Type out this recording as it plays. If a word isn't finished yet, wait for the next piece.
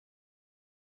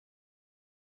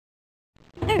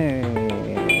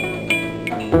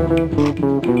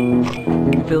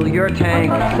Fill your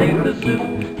tank, save the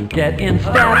zoo. Get in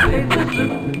step, save the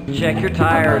zoo. Check your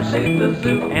tires, save the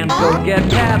zoo. And go get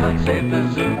cabin, save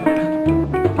the zoo.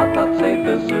 Putt-putt, save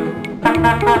the zoo.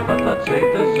 Putt-putt,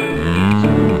 save the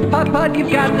zoo. Putt-putt,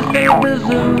 you've got to save the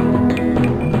zoo.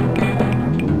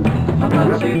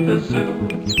 Putt-putt, save the zoo.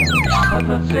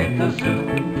 Putt-putt, save the zoo.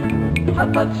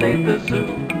 Putt-putt, save the zoo.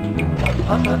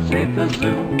 Putt-putt, save the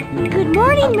zoo. Good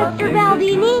morning, Mr.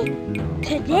 Baldini.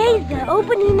 Today's the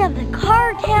opening of the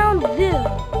Cartown Zoo.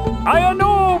 I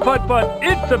know, Putt-putt.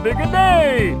 It's a big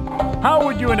day. How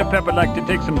would you and a Pepper like to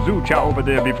take some zoo chow over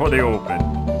there before they open?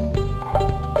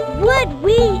 Would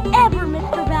we ever,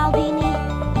 Mr. Baldini?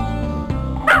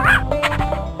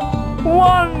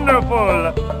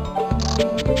 Wonderful.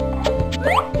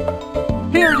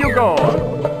 Here you go.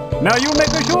 Now you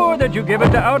make sure that you give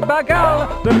it to Outback Al,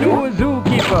 the new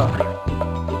zookeeper.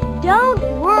 Don't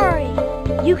worry.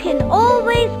 You can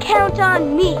always count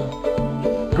on me.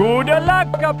 Good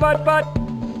luck, Putt-putt.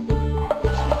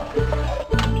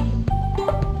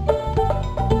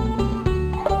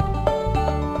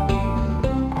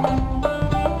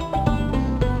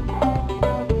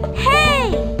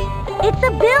 Hey! It's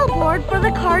a billboard for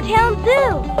the Cartown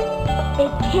Zoo.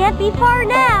 It can't be far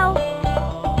now.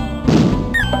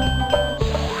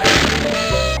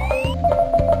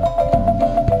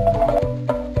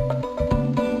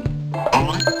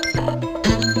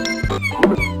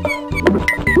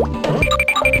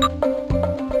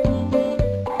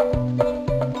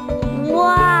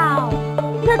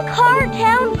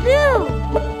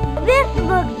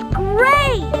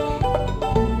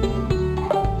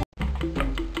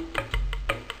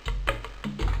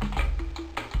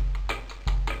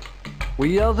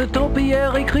 We are the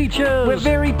topiary creatures. We're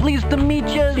very pleased to meet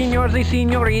you. Senors and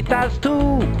senoritas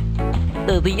too.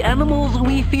 The animals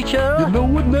we feature, you know,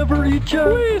 would never eat you.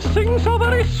 We sing so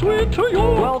very sweet to you.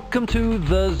 Welcome to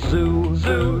the zoo,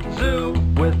 zoo, zoo.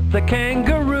 With the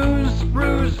kangaroos,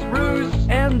 roos, roos.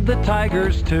 And the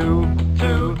tigers too,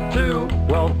 too, too.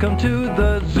 Welcome to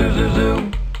the zoo, zoo,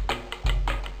 zoo.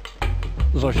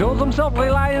 So show them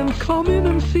self-reliance. Come in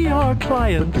and see our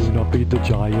clients. Do not beat the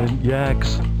giant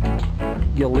yaks.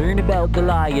 You'll learn about the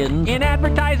lions in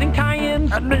advertising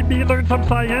tie-ins, And maybe learn some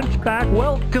science back.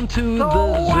 welcome to the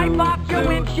zoo. Wipe off your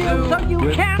windshield so you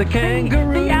can the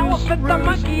kangaroos, see the elephant, the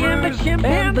monkey, and the chimpanzee.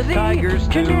 And the tigers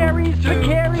too. Canaries,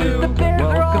 pecaries, the bears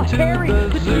are all hairy.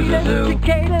 The cheetahs,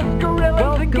 cicadas,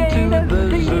 gorillas, and gators.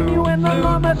 The emu and the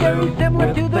llama, very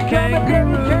similar to the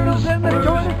kangaroo. Turtles and the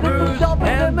tortoise and the dolphins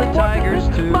and the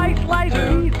tigers too. Mice, lice,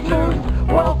 geese, moose.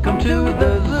 Welcome to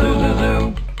the zoo.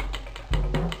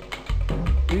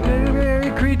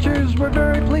 Creatures, we're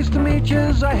very pleased to meet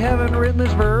yous. I haven't written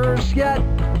this verse yet,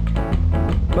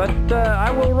 but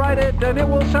I will write it and it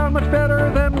will sound much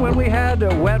better than when we had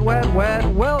a wet, wet, wet.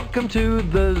 Welcome to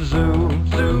the zoo,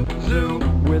 zoo, zoo,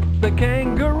 with the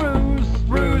kangaroos,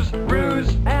 roos,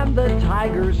 roos, and the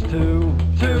tigers too,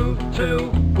 too,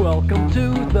 too. Welcome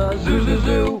to the zoo, zoo,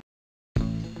 zoo.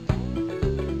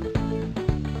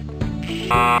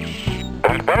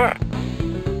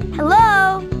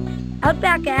 Hello?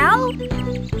 Outback Al?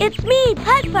 It's me,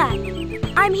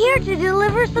 Putt-putt. I'm here to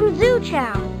deliver some zoo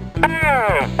chow.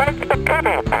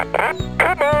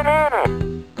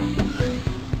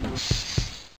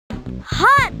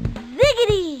 Hot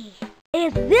ziggity!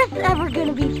 Is this ever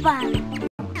gonna be fun?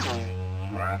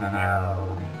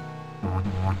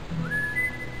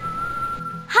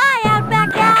 Hi,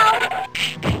 Outback Al!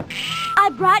 I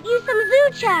brought you some zoo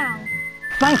chow.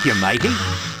 Thank you, matey.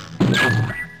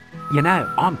 You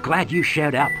know, I'm glad you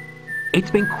showed up.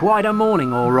 It's been quite a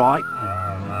morning, all right.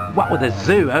 What with the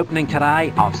zoo opening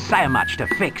today, I've so much to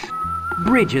fix.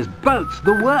 Bridges, boats,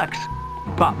 the works.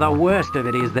 But the worst of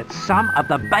it is that some of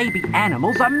the baby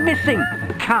animals are missing.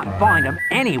 Can't find them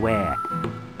anywhere.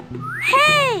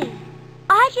 Hey!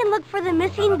 I can look for the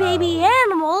missing baby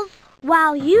animals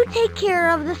while you take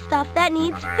care of the stuff that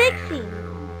needs fixing.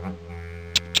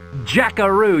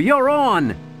 Jackaroo, you're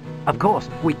on! Of course,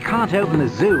 we can't open the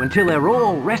zoo until they're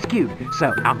all rescued,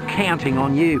 so I'm counting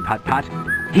on you, Putt-putt.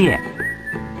 Here,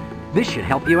 this should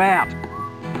help you out.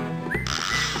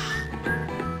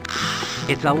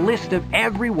 It's a list of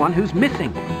everyone who's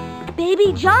missing.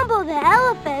 Baby Jumbo the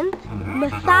elephant,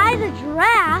 Masai the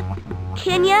giraffe,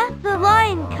 Kenya the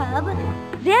lion cub,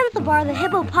 Zanzibar the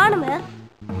hippopotamus,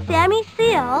 Sammy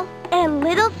Seal, and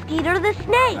Little Skeeter the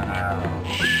snake.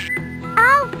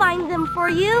 I'll find them for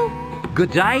you.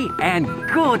 Good day and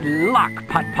good luck,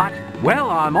 Putt-putt. Well,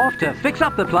 I'm off to fix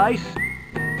up the place.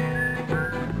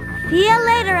 See you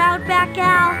later, Outback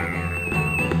Al.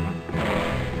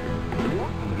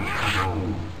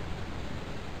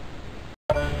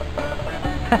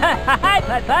 Hi,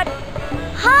 Putt-Putt.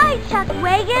 Hi, Chuck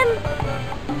Wagon.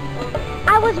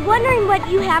 I was wondering what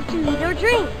you have to eat or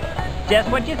drink. Just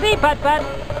what you see, Putt-Putt.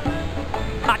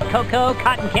 Hot cocoa,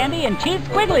 cotton candy, and cheese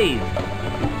squigglies.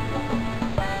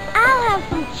 I'll have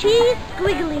some cheese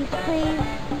squigglies, please.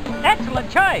 Excellent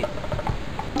choice.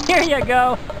 Here you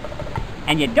go.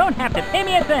 And you don't have to pay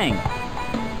me a thing.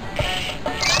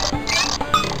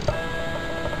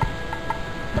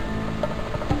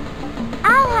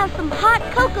 I'll have some hot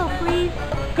cocoa, please.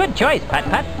 Good choice,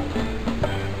 Putt-Putt.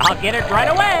 I'll get it right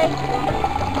away.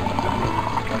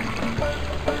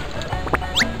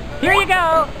 Here you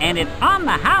go, and it's on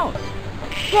the house.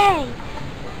 Thanks.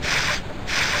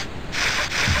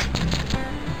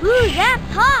 Ooh, that's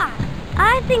hot.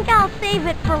 I think I'll save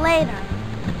it for later.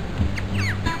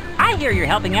 I hear you're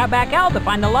helping Outback Owl to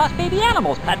find the lost baby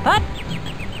animals, Putt-Putt.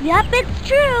 Yep, it's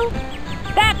true.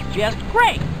 That's just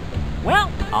great.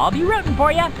 Well, I'll be rooting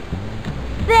for you.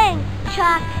 Thanks,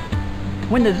 Chuck.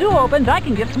 When the zoo opens, I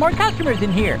can get some more customers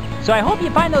in here. So I hope you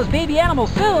find those baby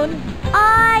animals soon.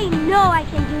 I know I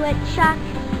can do it, Chuck.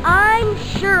 I'm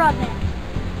sure of it.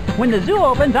 When the zoo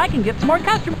opens, I can get some more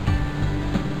customers.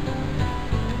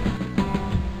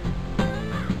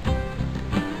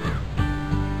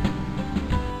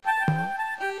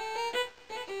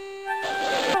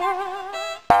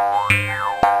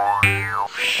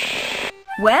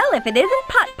 Well, if it isn't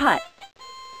Putt-Putt,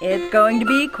 it's going to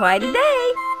be quite a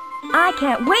day. I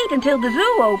can't wait until the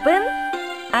zoo opens.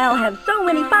 I'll have so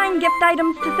many fine gift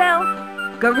items to sell.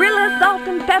 Gorilla salt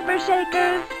and pepper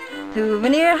shakers,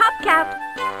 souvenir hubcaps,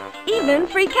 even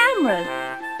free cameras.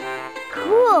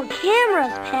 Cool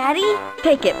cameras, Patty.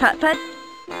 Take it, Putt-Putt.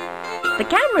 The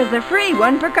cameras are free,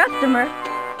 one per customer.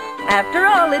 After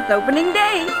all, it's opening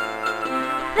day.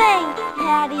 Thanks,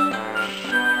 Patty.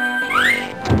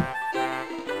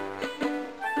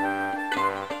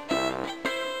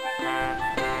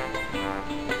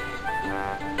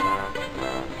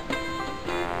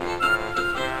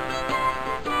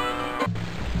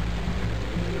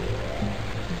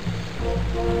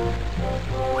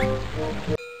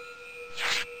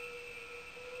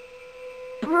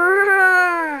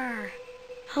 Brrr.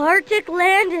 Arctic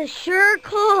land is sure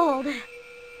cold.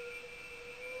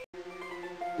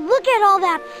 Look at all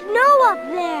that snow up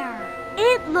there.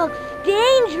 It looks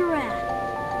dangerous.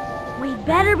 We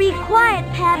better be quiet,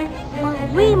 Patty, or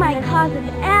we might cause an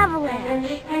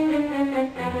avalanche.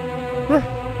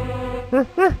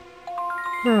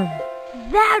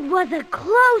 That was a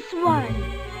close one.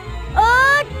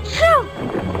 Achoo!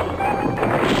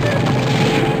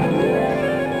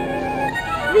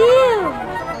 Phew!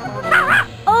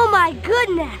 Oh my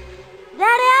goodness!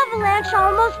 That avalanche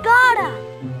almost got us.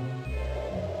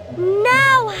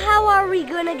 Now how are we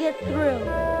gonna get through?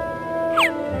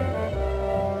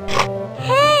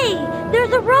 Hey!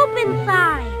 There's a rope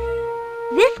inside.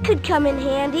 This could come in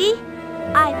handy.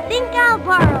 I think I'll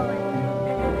borrow it.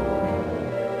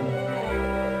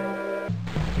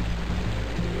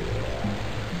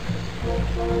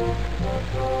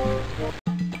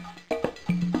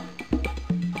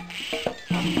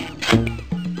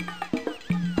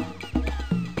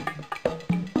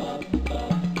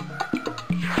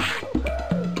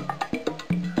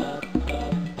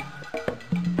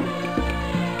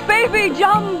 Baby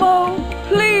Jumbo,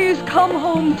 please come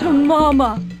home to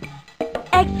Mama.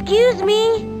 Excuse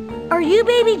me? Are you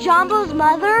Baby Jumbo's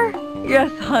mother?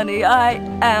 Yes, honey, I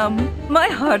am. My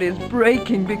heart is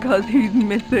breaking because he's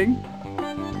missing.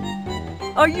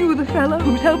 Are you the fella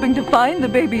who's helping to find the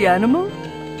baby animals?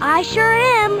 I sure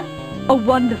am. Oh,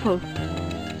 wonderful.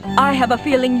 I have a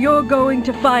feeling you're going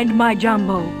to find my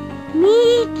Jumbo.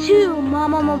 Me too,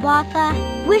 Mama Mombasa.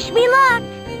 Wish me luck.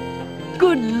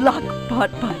 Good luck,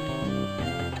 Putt-Putt.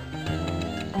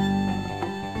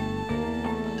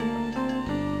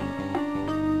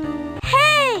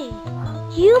 Hey!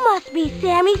 You must be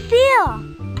Sammy Seal.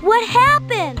 What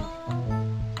happened?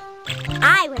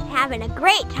 I was having a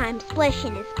great time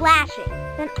splishing and splashing.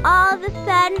 Then all of a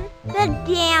sudden, the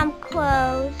dam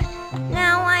closed.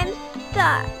 Now I'm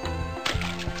stuck.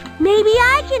 Maybe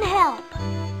I can help.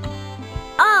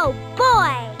 Oh,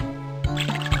 boy!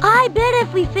 I bet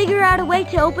if we figure out a way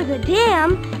to open the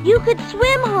dam, you could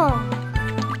swim home.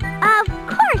 Of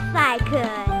course I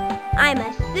could. I'm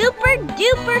a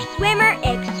super-duper swimmer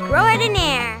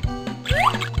extraordinaire.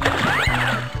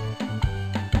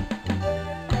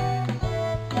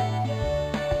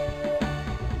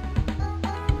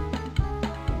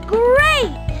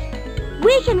 Great!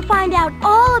 We can find out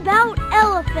all about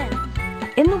elephants.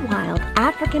 In the wild,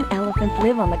 African elephants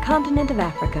live on the continent of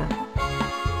Africa.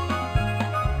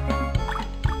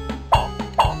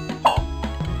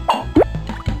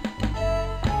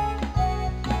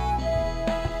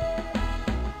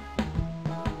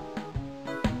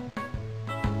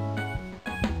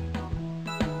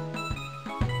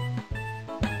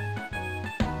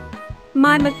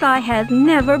 My Masai has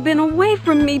never been away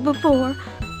from me before.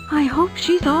 I hope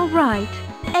she's all right.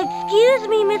 Excuse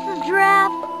me, Mrs.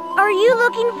 Giraffe. Are you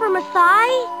looking for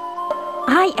Masai?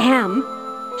 I am.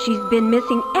 She's been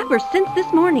missing ever since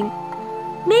this morning.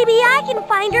 Maybe I can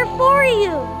find her for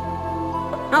you.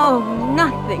 Oh,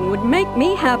 nothing would make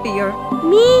me happier.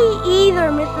 Me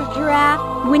either, Mrs.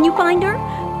 Giraffe. When you find her,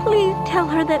 please tell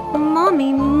her that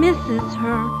Mommy misses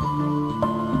her.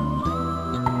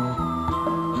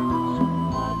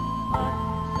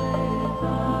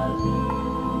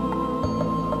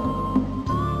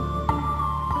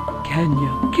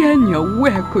 Kenya,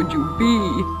 where could you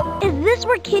be? Is this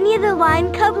where Kenya the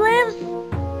lion cub lives?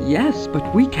 Yes,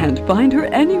 but we can't find her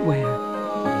anywhere.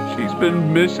 She's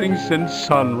been missing since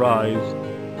sunrise.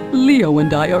 Leo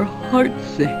and I are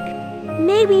heartsick.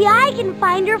 Maybe I can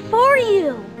find her for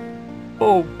you.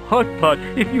 Oh, Putt-putt,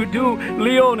 if you do,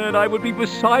 Leona and I would be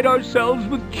beside ourselves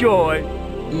with joy.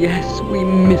 Yes, we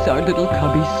miss our little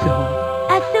cubby so.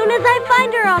 As soon as I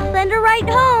find her, I'll send her right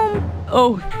home.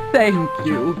 Oh, thank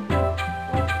you.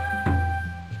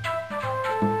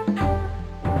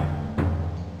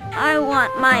 I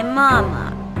want my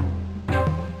mama.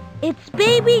 It's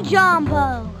baby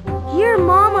Jumbo. Your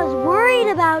mama's worried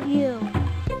about you.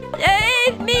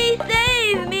 Save me!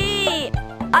 Save me!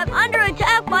 I'm under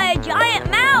attack by a giant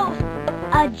mouse.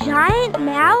 A giant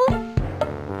mouse?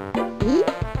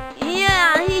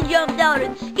 Yeah, he jumped out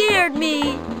and scared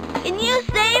me. Can you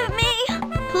save me?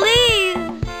 Please.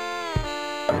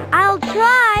 I'll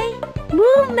try.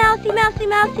 Move, Mousy, Mousy,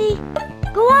 Mousy.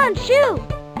 Go on, shoo.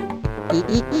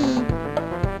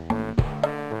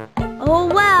 Oh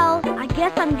well, I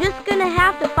guess I'm just gonna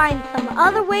have to find some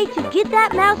other way to get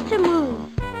that mouse to move.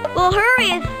 Well,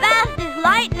 hurry as fast as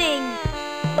lightning.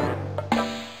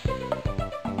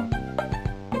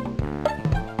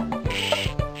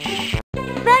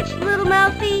 Fetch, little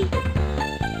mousy.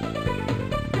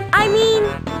 I mean,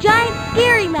 giant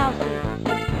scary mousy.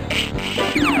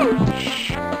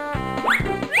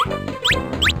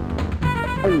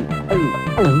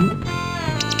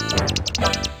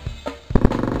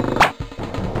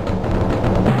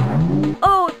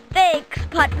 Oh, thanks,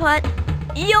 Putt-putt.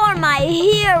 You're my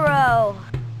hero.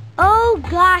 Oh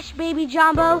gosh, baby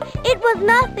Jumbo, it was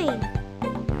nothing.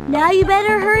 Now you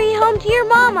better hurry home to your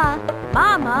mama.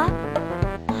 Mama?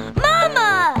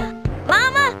 Mama!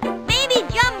 Mama, baby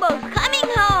Jumbo's coming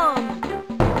home.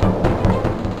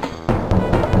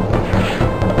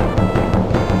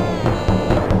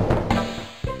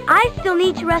 I still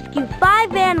need to rescue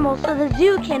 5 animals so the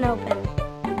zoo can open.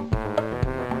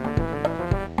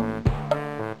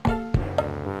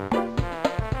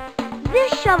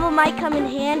 This shovel might come in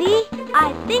handy.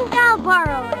 I think I'll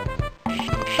borrow it.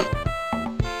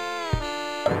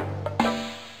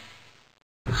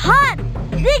 Hot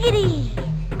ziggity!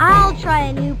 I'll try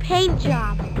a new paint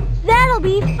job. That'll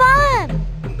be fun!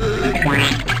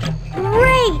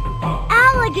 Great!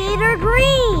 Alligator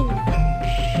green!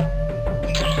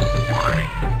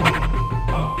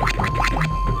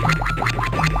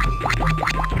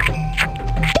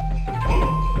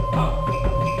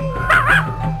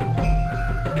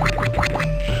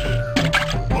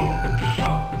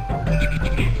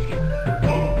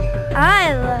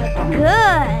 I look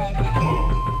good.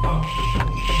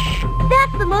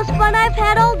 That's the most fun I've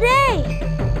had all day.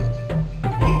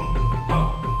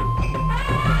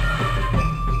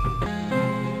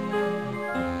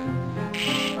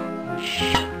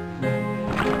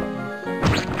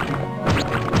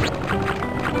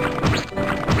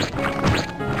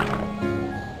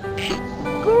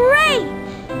 Great!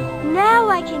 Now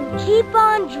I can keep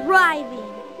on driving.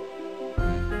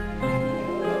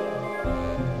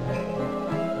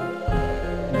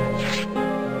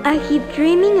 I keep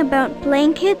dreaming about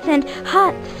blankets and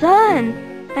hot sun.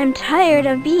 I'm tired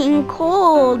of being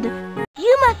cold.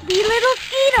 You must be little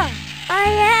Skeeter.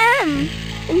 I am.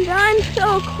 And I'm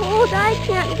so cold I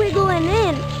can't wiggle an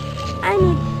inch. I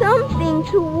need something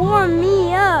to warm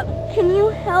me up. Can you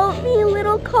help me,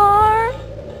 little car?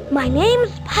 My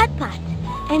name's Putt-putt,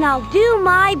 and I'll do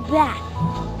my best.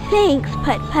 Thanks,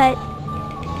 Putt-putt.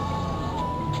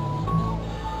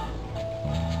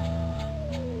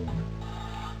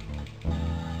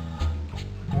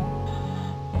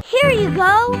 Here you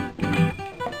go.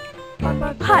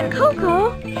 Hot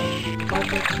cocoa?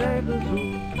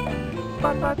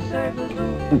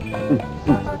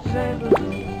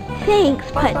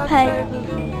 Thanks, Putt-putt.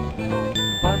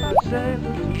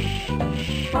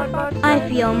 I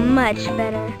feel much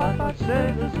better.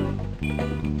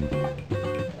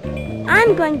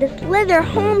 I'm going to slither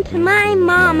home to my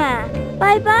mama.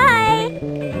 Bye-bye.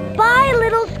 Bye,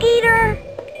 little Skeeter.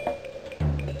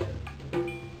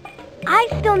 I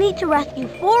still need to rescue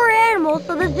 4 animals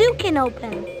so the zoo can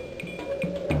open.